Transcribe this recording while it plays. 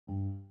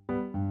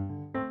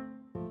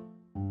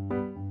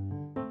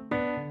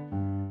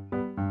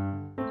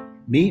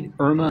Meet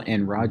Irma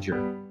and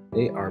Roger.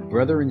 They are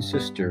brother and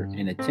sister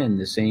and attend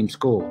the same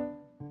school.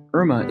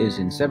 Irma is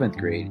in 7th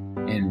grade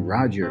and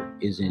Roger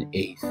is in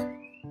 8th.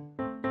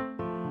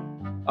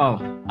 Oh,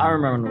 I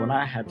remember when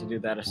I had to do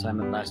that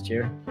assignment last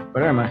year.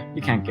 But Irma,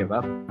 you can't give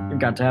up. You've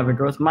got to have a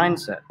growth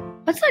mindset.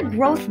 What's a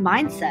growth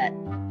mindset?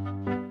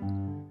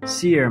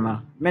 See,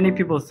 Irma, many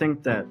people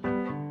think that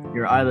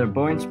you're either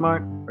born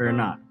smart or you're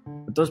not.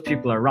 But those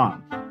people are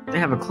wrong. They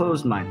have a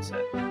closed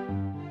mindset.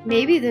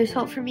 Maybe there's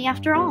hope for me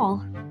after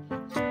all.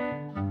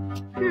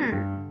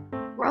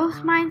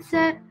 Growth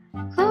mindset?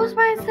 Closed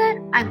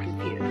mindset? I'm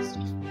confused.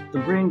 The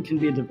brain can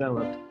be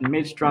developed and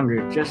made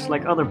stronger just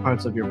like other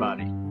parts of your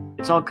body.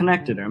 It's all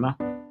connected, Irma.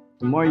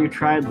 The more you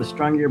try, the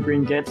stronger your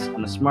brain gets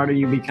and the smarter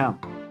you become.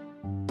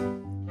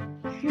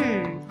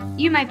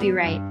 You might be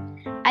right.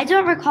 I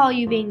don't recall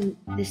you being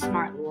this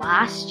smart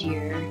last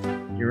year.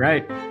 You're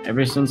right.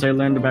 Ever since I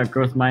learned about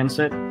growth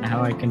mindset and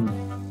how I can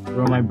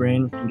grow my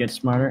brain and get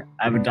smarter,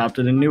 I've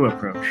adopted a new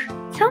approach.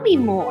 Tell me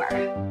more.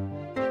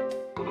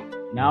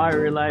 Now I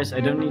realize I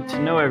don't need to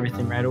know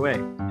everything right away.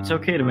 It's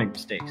okay to make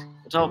mistakes.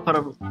 It's all part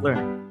of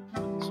learning.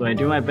 So I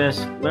do my best,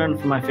 learn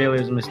from my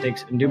failures and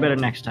mistakes, and do better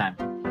next time.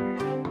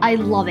 I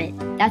love it.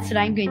 That's what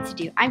I'm going to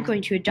do. I'm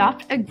going to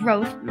adopt a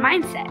growth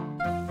mindset.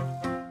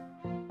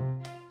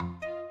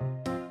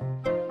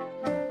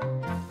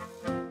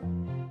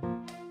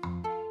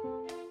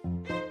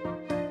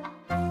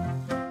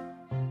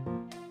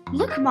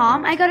 Look,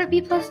 Mom, I got a B+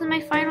 in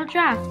my final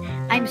draft.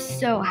 I'm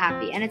so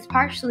happy, and it's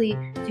partially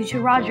due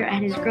to Roger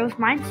and his growth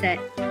mindset.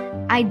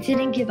 I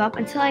didn't give up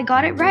until I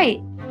got it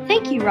right.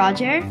 Thank you,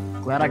 Roger.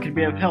 Glad I could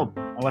be of help.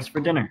 Now what's for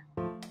dinner?